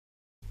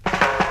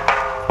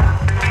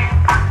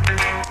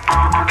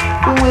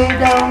way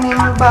down in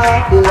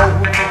Babylon,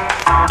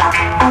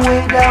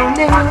 way down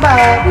in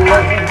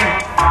Babylon,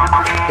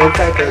 they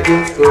fight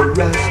against the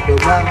rest of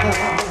my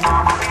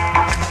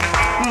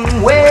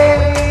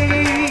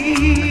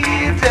way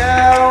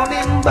down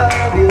in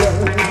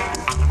Babylon,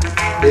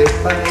 they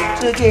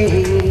fight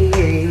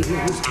against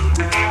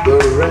the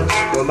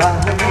rest of my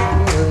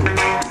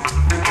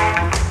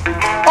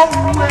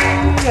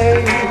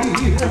way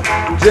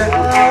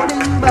down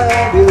in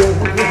Babylon,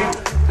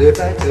 they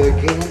fight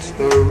against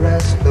the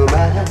rest of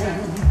mine.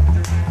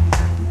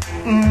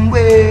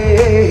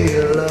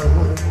 Well,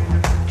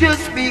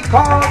 just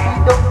because we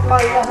don't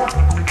follow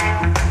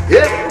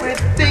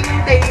everything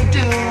they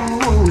do,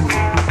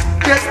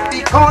 just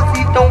because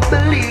we don't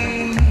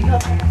believe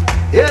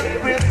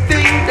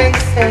everything they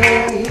say,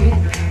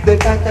 they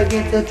fight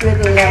against the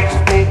dreadlocks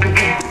man.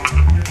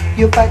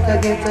 You fight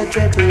against the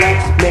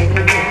dreadlocks man.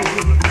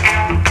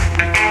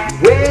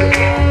 Way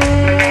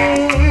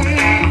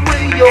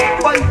your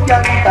fire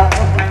down,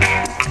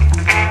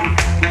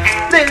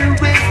 there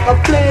is a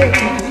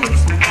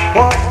place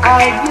for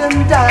I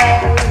and I.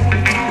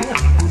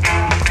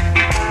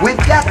 We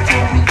got to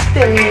reach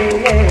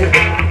there,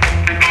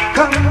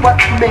 come what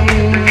may,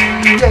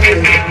 in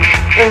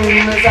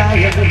the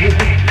Zion,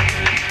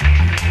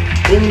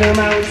 in the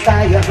Mount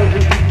Zion.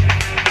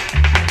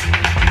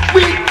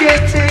 We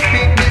get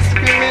taken,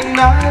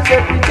 discriminate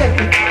every day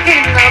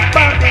in our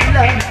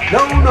Babylon.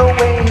 No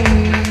way,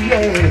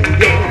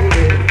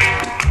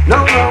 no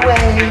way,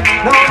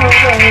 no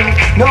way,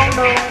 no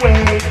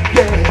way,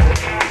 yeah.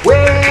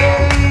 Way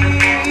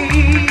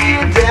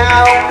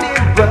down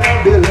in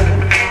Babylon,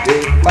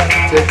 they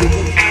fight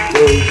against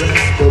the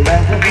rest of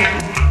man,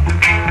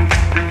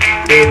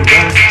 the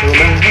rest of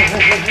man.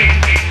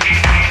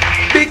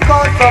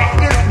 Because of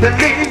his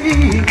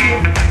belief,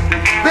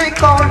 they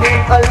call him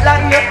a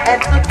liar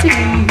and a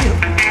thief.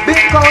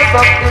 Because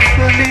of his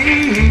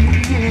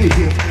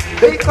belief,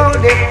 they call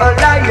him a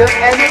liar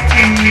and a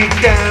thief.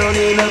 Down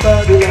in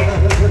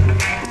Babylon,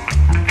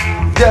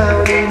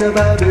 down in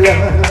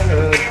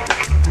Babylon.